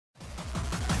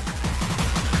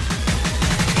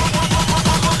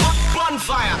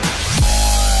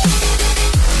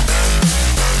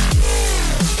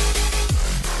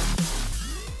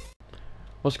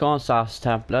What's going on, SAS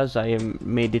Templars? I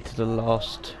made it to the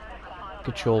last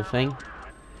control thing.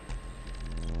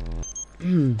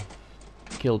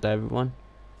 Killed everyone.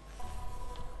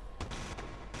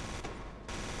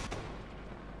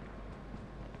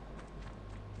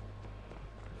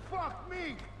 Fuck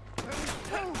me!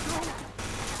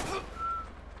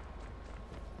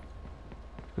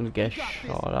 I'm gonna get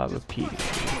shot at repeatedly.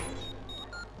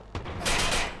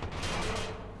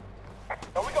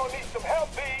 Now we gonna need some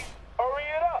help, B. Hurry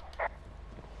it up.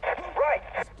 Right.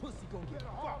 Pussy gonna get a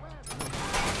hard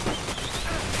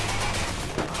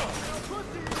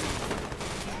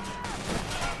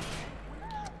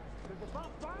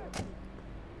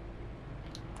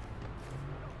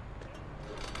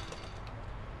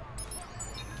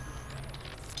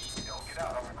Yo, get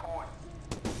out. I'm recording.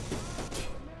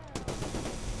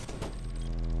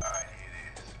 Alright, here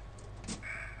it is.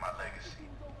 My legacy.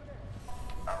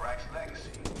 Iraq's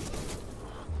legacy.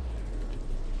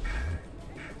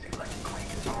 Seems like the Clan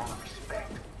gets all the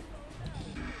respect.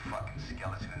 Fucking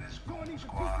skeleton in this goon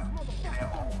squad. And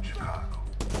they're all Chicago.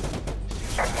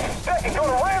 Second, go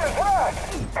to Ravens Rock!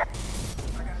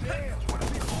 Like I said, I just want to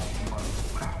be home, but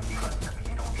I don't trust him.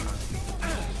 He don't trust me.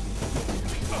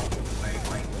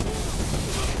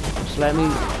 Just let me,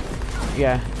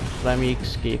 yeah, just let me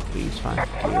escape, please. Thank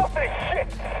you.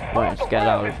 Right, let's get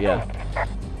out of here.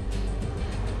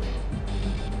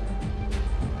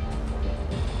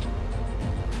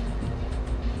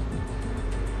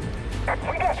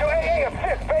 We got your AA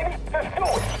assist, baby. Let's do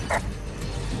it.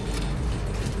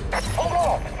 Hold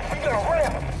on. We gonna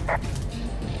ram him.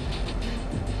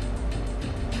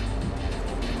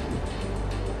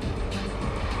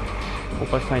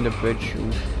 Hope I find a bridge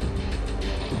soon.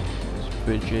 These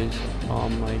bridges are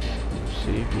my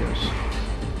saviors.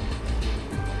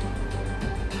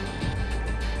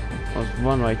 There's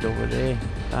one right over there.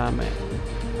 Damn it.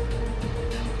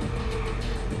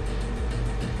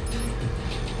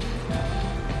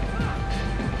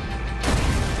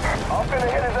 I'm finna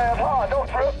hit his ass hard. Don't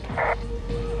trip.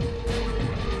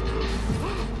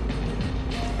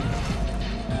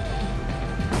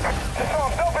 Just saw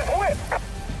him dump his whip.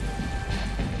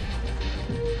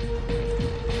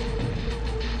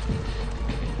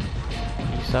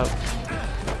 Peace out.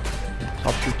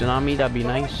 Stop shooting at me, that'd be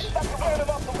nice. Stop the running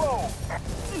off the road.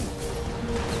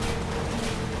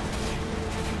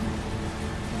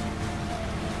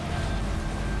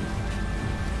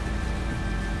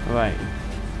 Right.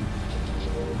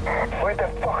 Where'd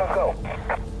that fucker go?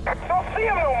 Don't see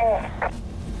him no more.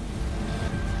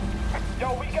 Yo,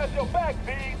 we got your back, B.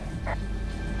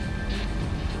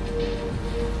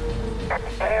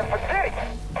 Damn for city.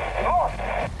 Lost.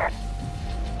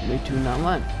 Way too not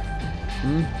one.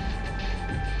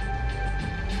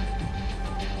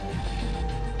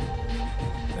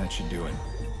 That should do it.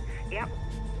 Yep,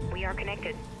 we are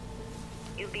connected.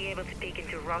 You'll be able to peek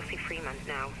into Rossi Fremont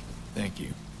now. Thank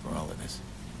you for all of this.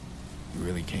 You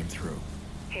really came through.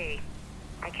 Hey,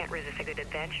 I can't resist a good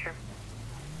adventure.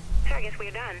 So I guess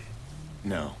we're done.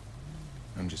 No,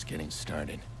 I'm just getting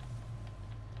started.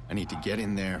 I need to get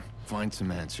in there, find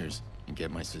some answers, and get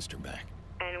my sister back.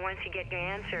 And once you get your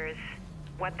answers,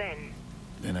 what then?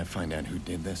 Then I find out who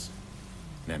did this,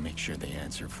 and I make sure they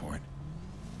answer for it.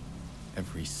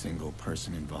 Every single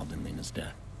person involved in Lena's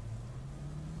death.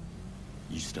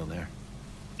 You still there?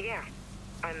 Yeah,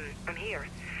 I'm here.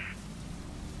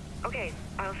 Okay,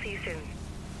 I'll see you soon.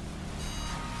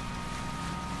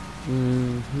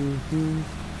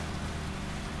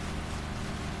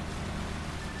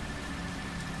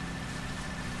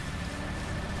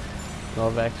 Lot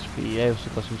of XP. I also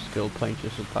got some skill points,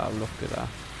 just to have a look at that.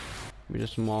 Let me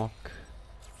just mark.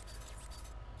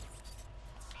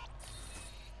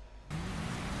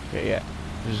 Okay, yeah.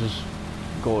 Just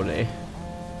go there.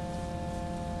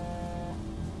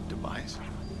 Tobias?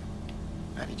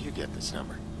 How did you get this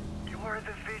number? You're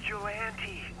the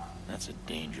vigilante. That's a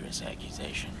dangerous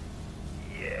accusation.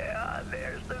 Yeah,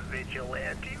 there's the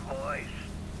vigilante voice.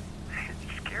 It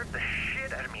scared the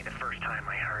shit out of me the first time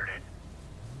I heard it.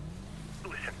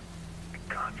 Listen,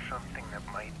 I got something that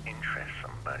might interest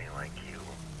somebody like you.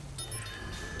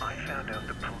 I found out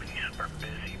the police are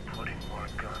busy putting more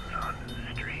guns onto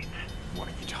the streets. What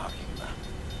are you talking about?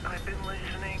 I've been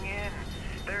listening in.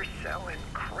 They're selling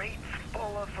crates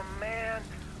full of a man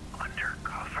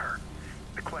undercover.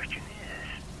 The question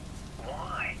is,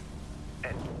 why?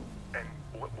 And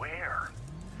where?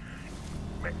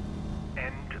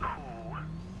 And who?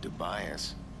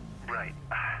 Tobias. Right,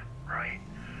 right.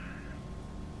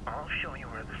 I'll show you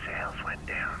where the sales went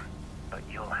down, but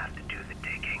you'll have to do the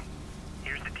digging.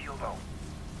 Here's the deal, though.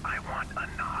 I want a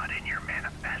nod in your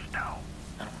manifesto.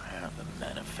 I don't have a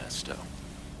manifesto.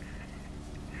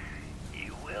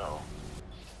 will.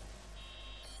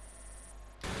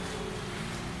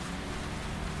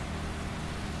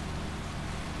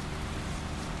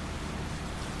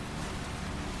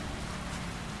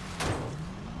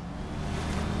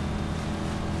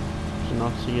 Do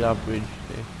not see that bridge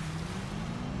there.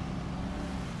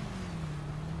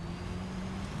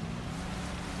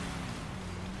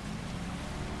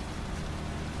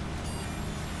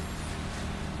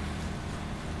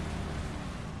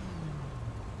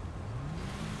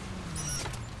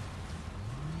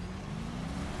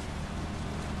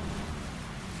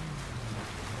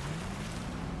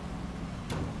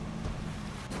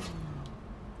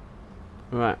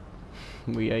 Right,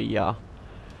 we are here.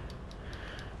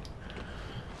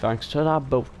 Thanks to that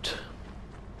boat.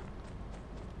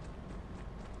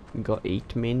 We got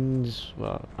 8 mins,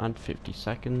 well, and 50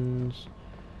 seconds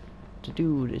to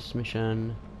do this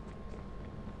mission.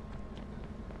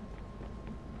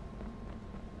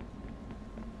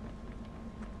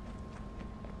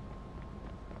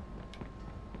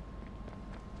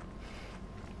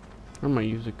 I'm gonna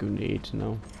use a grenade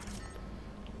now.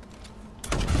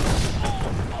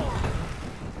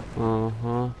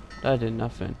 That did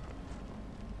nothing.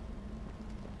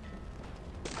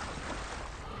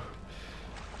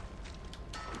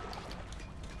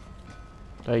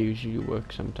 That usually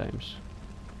works sometimes.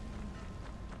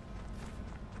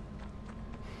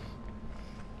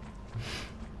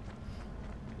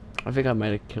 I think I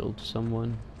might have killed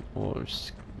someone or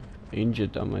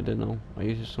injured them, I don't know. I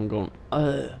usually some going,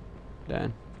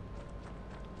 then.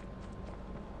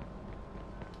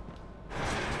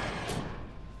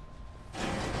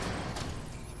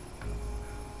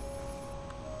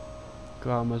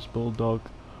 Grandma's bulldog.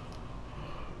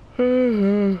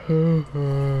 You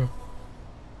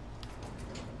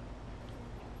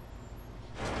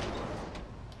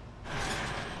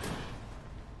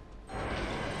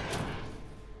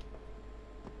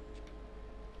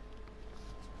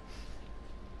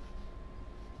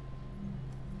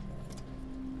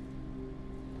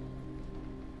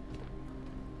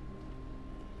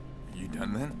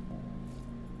done then?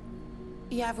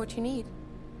 You have what you need.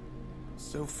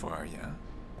 So far, yeah.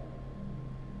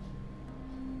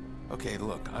 Okay,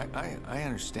 look, I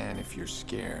understand if you're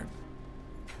scared.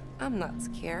 I'm not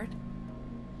scared.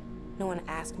 No one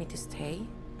asked me to stay.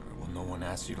 Well, no one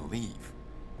asked you to leave.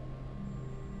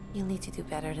 You'll need to do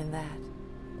better than that.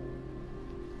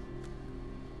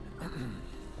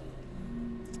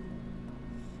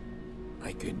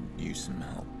 I could use some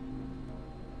help.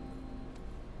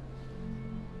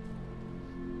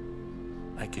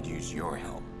 I could use your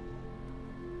help.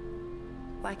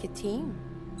 Like a team.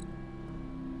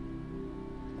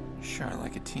 Sure,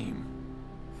 like a team.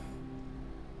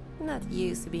 I'm not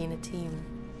used to being a team.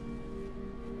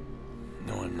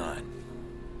 No, I'm not.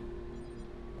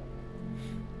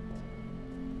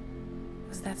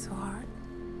 Was that so hard?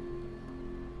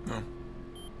 No.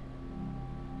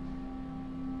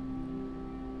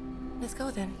 Let's go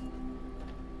then.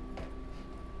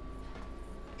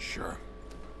 Sure.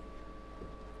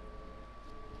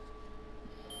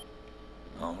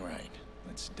 All right,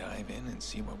 let's dive in and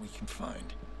see what we can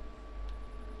find.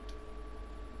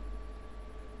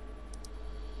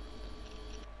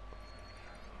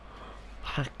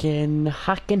 Hacking. I'm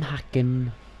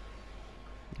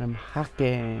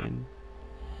hacking.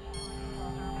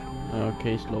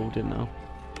 Okay, it's loading now.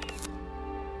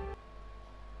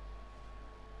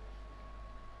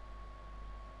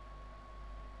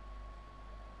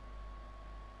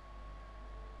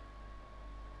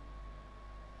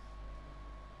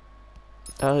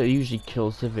 That usually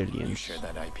kills civilians. You sure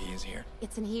that IP is here?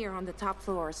 It's in here on the top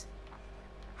floors.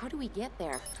 How do we get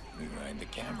there? We ride the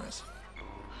cameras.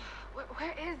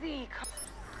 Where is he?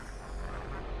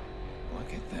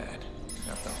 Look at that.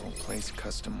 Got the whole place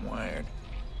custom wired.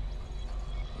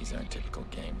 These aren't typical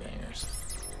gangbangers.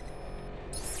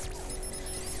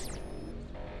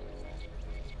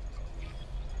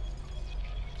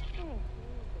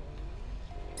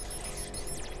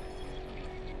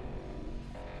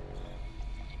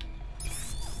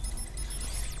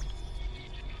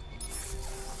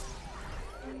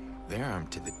 They're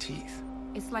armed to the teeth.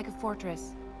 It's like a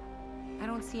fortress. I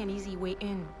don't see an easy way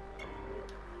in.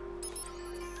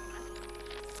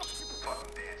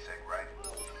 Fucking dead sick, right?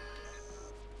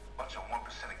 Bunch of 1%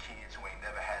 of kids who ain't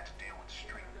never had to deal with the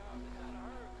street.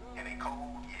 And they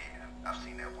cold? Yeah, I've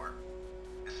seen that work.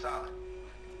 It's solid.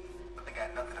 But they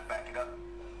got nothing to back it up.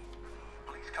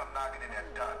 Police come knocking and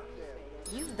they're done.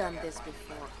 You've done this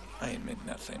before. I admit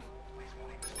nothing. Police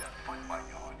won't even step foot in my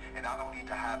yard. And I don't need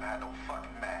to have no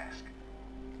fucking mask.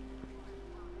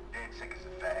 Dead sick is a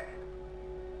fad.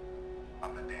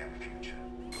 I'm the damn future.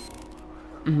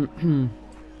 Are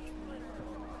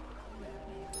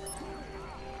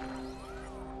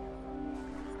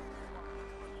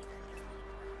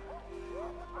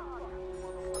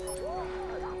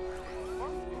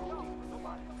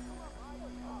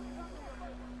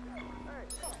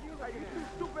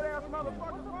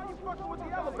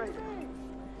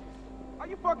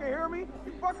you fucking hear me?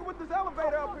 You fucking with this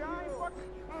elevator up here? I ain't fucking.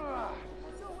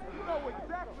 You know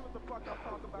exactly what the fuck I'm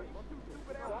talking about. You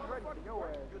stupid ass ready for your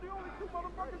ass. You're the only two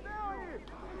motherfuckers down here.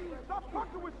 Stop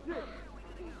fucking with shit.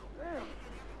 Damn.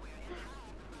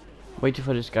 Waiting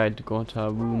for this guy to go into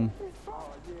our room.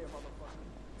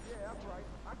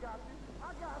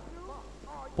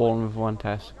 Born with one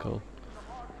testicle.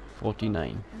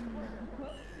 49.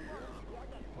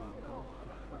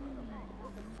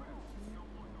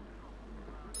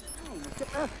 You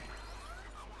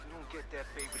don't get that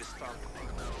baby to stop.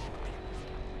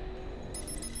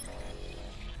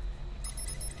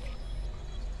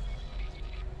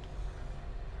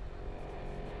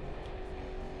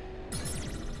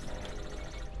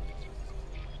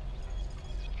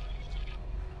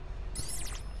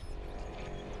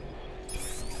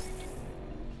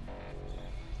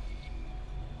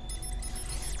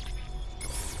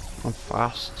 I'm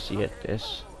fast, see at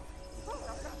this.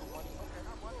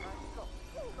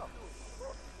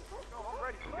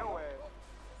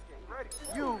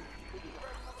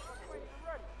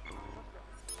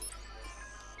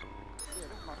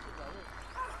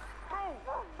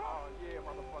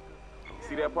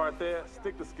 See that part there?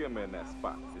 Stick the skimmer in that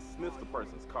spot. It sniffs the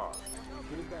person's car.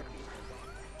 Get it back.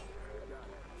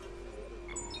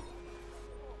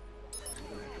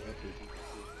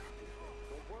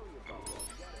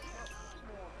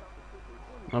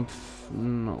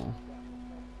 No.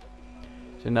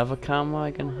 Is there another camera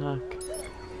I can hack?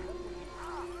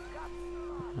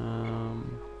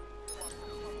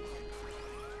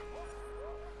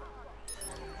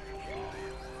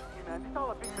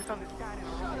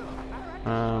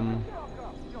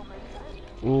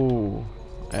 Ooh,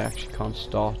 I actually can't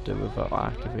start it without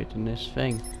activating this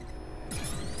thing.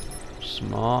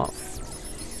 Smart.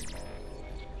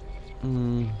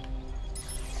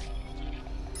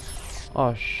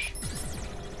 Oh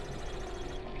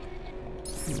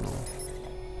no.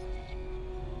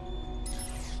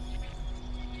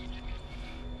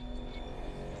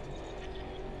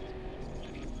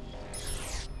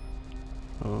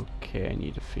 Okay, I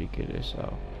need to figure this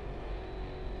out.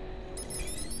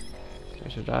 Okay,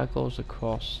 so that goes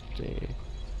across there.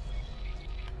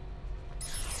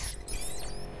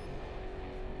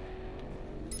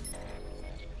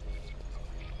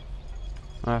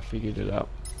 I figured it out.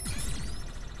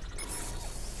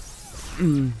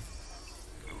 People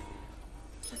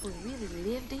really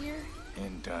lived here?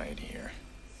 And died here.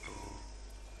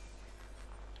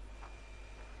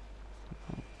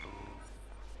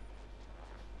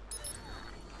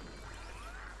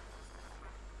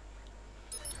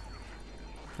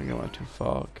 I think I went too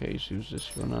far. Okay, so who's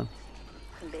this one on?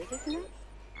 Big, isn't it?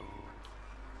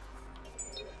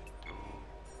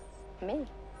 Me.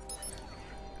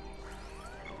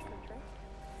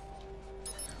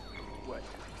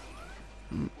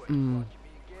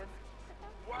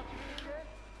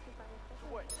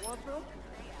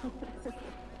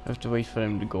 I have to wait for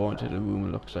him to go into the room,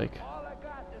 it looks like.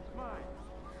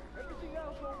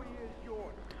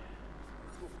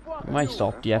 I might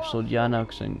stop the episode, yeah, now,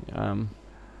 because I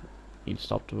need to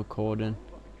stop the recording.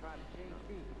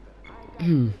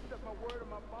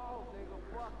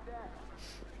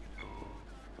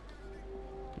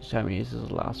 Just tell me this is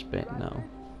the last bit now.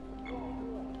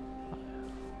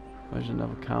 Where's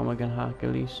another camera I can hack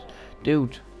at least?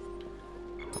 Dude!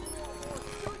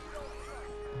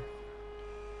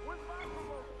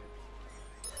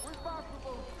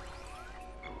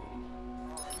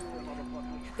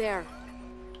 There.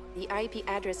 The IP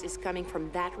address is coming from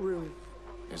that room.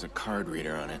 There's a card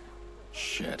reader on it.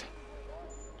 Shit.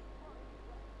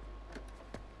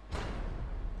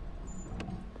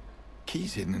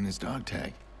 Key's hidden in his dog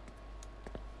tag.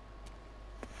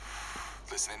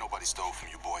 Listen, ain't nobody stole from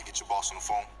you, boy. Get your boss on the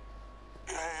phone.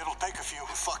 Yeah, it'll take a few.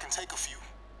 It'll fucking take a few.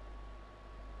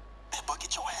 Hey, but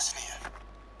get your ass in here.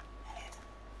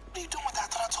 What are you doing with that? I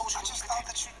thought I told you. I just thought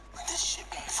that you... This shit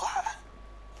won't fly.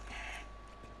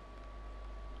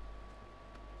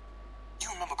 You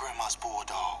remember Grandma's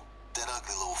bulldog? That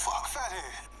ugly little fuck.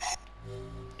 Fathead.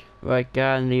 Right,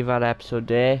 guys, leave that episode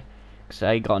there. Because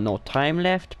I got no time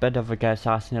left. But don't forget to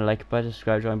smash the like button,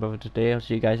 subscribe, join brother today. I'll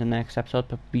see you guys in the next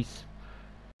episode. Peace.